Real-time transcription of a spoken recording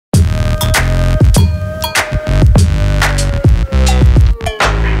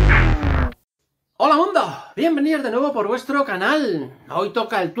Bienvenidos de nuevo por vuestro canal. Hoy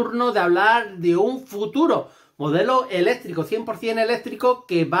toca el turno de hablar de un futuro modelo eléctrico, 100% eléctrico,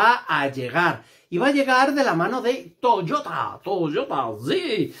 que va a llegar. Y va a llegar de la mano de Toyota,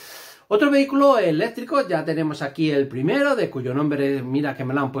 sí. Otro vehículo eléctrico, ya tenemos aquí el primero, de cuyo nombre, mira que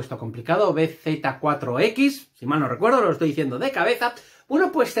me lo han puesto complicado, bZ4X, si mal no recuerdo, lo estoy diciendo de cabeza. Bueno,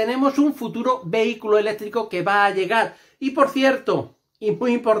 pues tenemos un futuro vehículo eléctrico que va a llegar. Y por cierto, y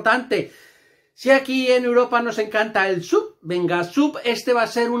muy importante, si aquí en Europa nos encanta el SUV, venga, SUV, este va a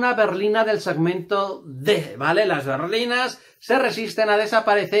ser una berlina del segmento D, ¿vale? Las berlinas se resisten a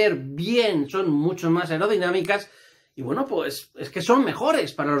desaparecer bien, son mucho más aerodinámicas y bueno, pues es que son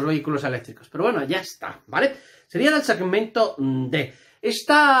mejores para los vehículos eléctricos. Pero bueno, ya está, ¿vale? Sería del segmento D.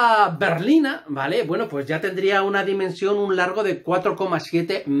 Esta berlina, ¿vale? Bueno, pues ya tendría una dimensión, un largo de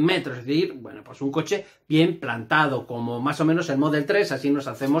 4,7 metros. Es decir, bueno, pues un coche bien plantado, como más o menos el Model 3, así nos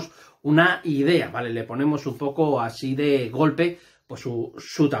hacemos una idea, ¿vale? Le ponemos un poco así de golpe, pues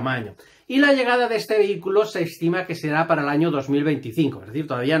su tamaño. Y la llegada de este vehículo se estima que será para el año 2025. Es decir,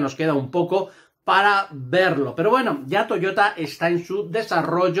 todavía nos queda un poco para verlo. Pero bueno, ya Toyota está en su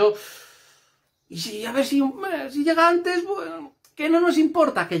desarrollo. Y si, a ver si llega antes, bueno, que no nos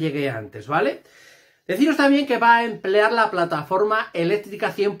importa que llegue antes, ¿vale? Deciros también que va a emplear la plataforma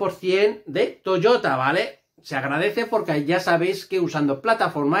eléctrica 100% de Toyota, ¿vale? Se agradece porque ya sabéis que usando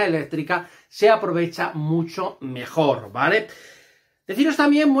plataforma eléctrica se aprovecha mucho mejor, ¿vale? Deciros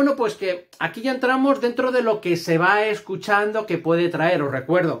también, bueno, pues que aquí ya entramos dentro de lo que se va escuchando que puede traer. Os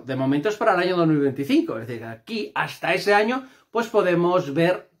recuerdo, de momento es para el año 2025, es decir, aquí hasta ese año pues podemos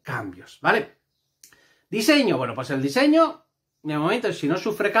ver cambios, ¿vale? Diseño, bueno, pues el diseño, de momento, si no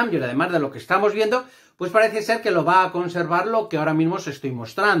sufre cambios, además de lo que estamos viendo, pues parece ser que lo va a conservar lo que ahora mismo os estoy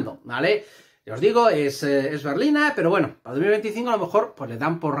mostrando, ¿vale? Ya os digo, es berlina, pero bueno, para 2025 a lo mejor pues le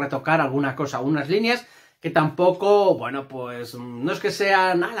dan por retocar alguna cosa, unas líneas que tampoco, bueno, pues no es que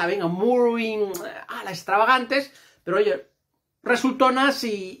sean, venga, muy extravagantes, pero oye, resultonas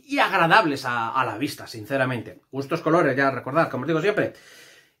y agradables a la vista, sinceramente. Gustos colores, ya recordad, como os digo siempre.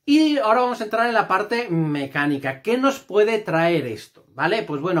 Y ahora vamos a entrar en la parte mecánica. ¿Qué nos puede traer esto? ¿Vale?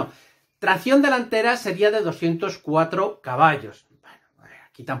 Pues bueno, tracción delantera sería de 204 caballos. Bueno,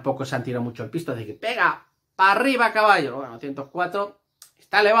 aquí tampoco se han tirado mucho el pisto de que pega para arriba caballos. Bueno, 204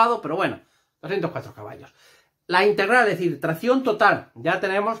 está elevado, pero bueno, 204 caballos. La integral, es decir, tracción total, ya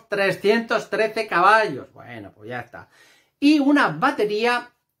tenemos 313 caballos. Bueno, pues ya está. Y una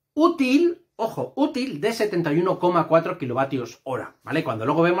batería útil, ojo, útil de 71,4 kilovatios hora, ¿vale? Cuando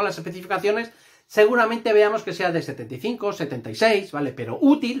luego vemos las especificaciones, seguramente veamos que sea de 75, 76, ¿vale? Pero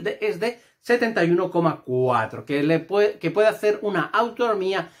útil es de 71,4, que puede hacer una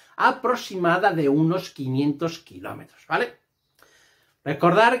autonomía aproximada de unos 500 kilómetros, ¿vale?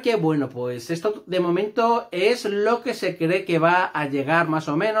 Recordar que, bueno, pues esto de momento es lo que se cree que va a llegar más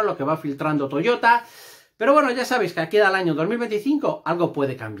o menos, lo que va filtrando Toyota. Pero bueno, ya sabéis que aquí al año 2025 algo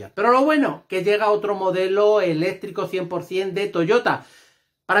puede cambiar. Pero lo bueno, que llega otro modelo eléctrico 100% de Toyota.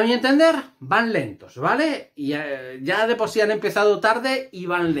 Para mi entender, van lentos, ¿vale? Y ya de por sí han empezado tarde y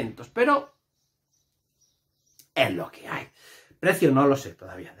van lentos. Pero es lo que hay. Precio no lo sé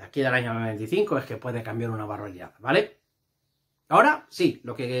todavía. De aquí al año 2025 es que puede cambiar una barbaridad, ¿vale? Ahora, sí,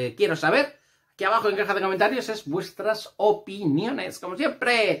 lo que quiero saber, aquí abajo en caja de comentarios, es vuestras opiniones, como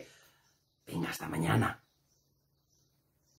siempre. Venga, hasta mañana.